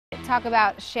talk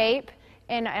about shape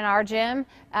in our gym,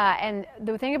 and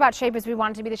the thing about shape is we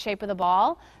want it to be the shape of the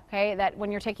ball. Okay, that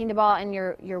when you're taking the ball in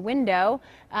your window,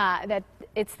 that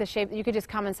it's the shape. You could just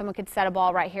come and someone could set a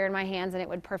ball right here in my hands, and it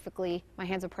would my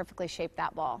hands would perfectly shape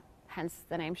that ball. Hence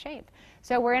the name shape.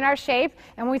 So we're in our shape,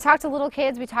 and when we talk to little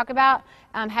kids, we talk about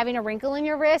having a wrinkle in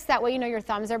your wrist. That way you know your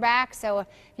thumbs are back. So if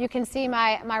you can see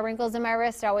my wrinkles in my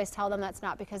wrist, I always tell them that's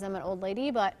not because I'm an old lady,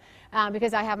 but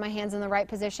because I have my hands in the right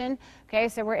position. Okay,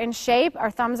 so we're in shape, our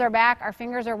thumbs are back, our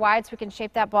fingers are wide so we can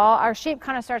shape that ball. Our shape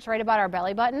kind of starts right about our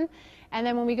belly button. And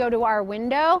then when we go to our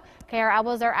window, okay, our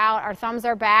elbows are out, our thumbs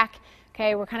are back.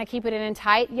 Okay, we're kind of keeping it in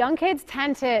tight. Young kids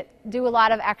tend to do a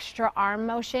lot of extra arm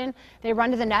motion. They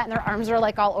run to the net and their arms are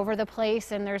like all over the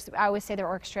place, and I always say they're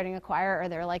orchestrating a choir, or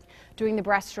they're like doing the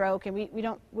breaststroke, and we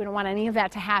don't want any of that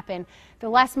to happen. The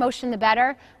less motion, the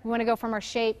better. We want to go from our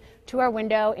shape to our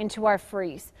window into our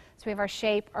freeze. So we have our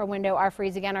shape, our window, our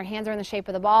freeze. Again, our hands are in the shape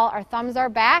of the ball, our thumbs are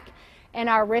back, and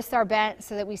our wrists are bent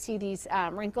so that we see these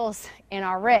wrinkles in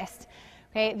our wrist.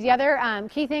 Okay, the other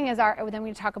key thing is then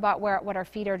we talk about what our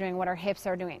feet are doing, what our hips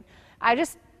are doing. I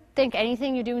just think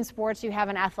anything you do in sports, you have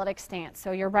an athletic stance.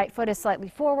 So your right foot is slightly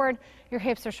forward, your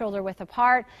hips are shoulder width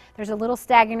apart. There's a little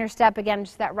stag in your step, again,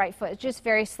 just that right foot is just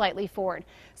very slightly forward.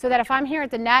 So that if I'm here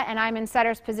at the net and I'm in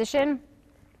setter's position,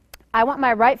 I want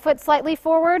my right foot slightly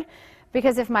forward,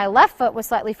 because if my left foot was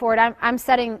slightly forward, I'm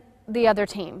setting the other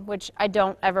team, which I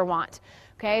don't ever want.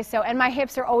 Okay, so, and my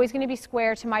hips are always going to be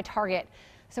square to my target.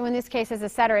 So in this case, as a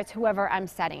setter, it's whoever I'm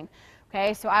setting.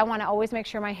 Okay, so I want to always make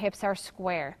sure my hips are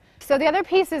square. So the other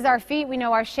piece is our feet. We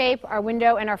know our shape, our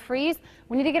window, and our freeze.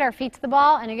 We need to get our feet to the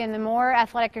ball, and again, the more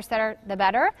athletic your setter, the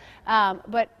better,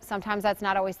 but sometimes that's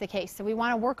not always the case. So we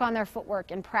want to work on their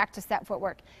footwork and practice that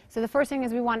footwork. So the first thing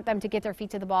is we want them to get their feet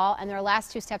to the ball, and their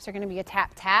last two steps are going to be a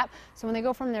tap-tap. So when they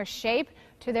go from their shape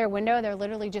to their window, they're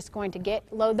literally just going to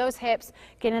load those hips,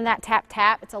 get in that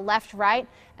tap-tap. It's a left-right,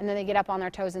 and then they get up on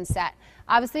their toes and set.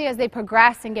 Obviously, as they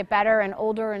progress and get better and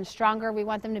older and stronger, we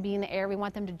want them to be in the air. We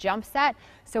want them to jump set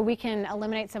so we can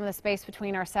eliminate some of the space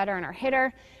between our setter and our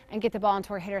hitter and get the ball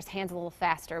into our hitter's hands a little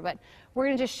faster. But we're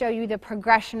going to just show you the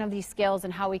progression of these skills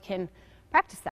and how we can practice them.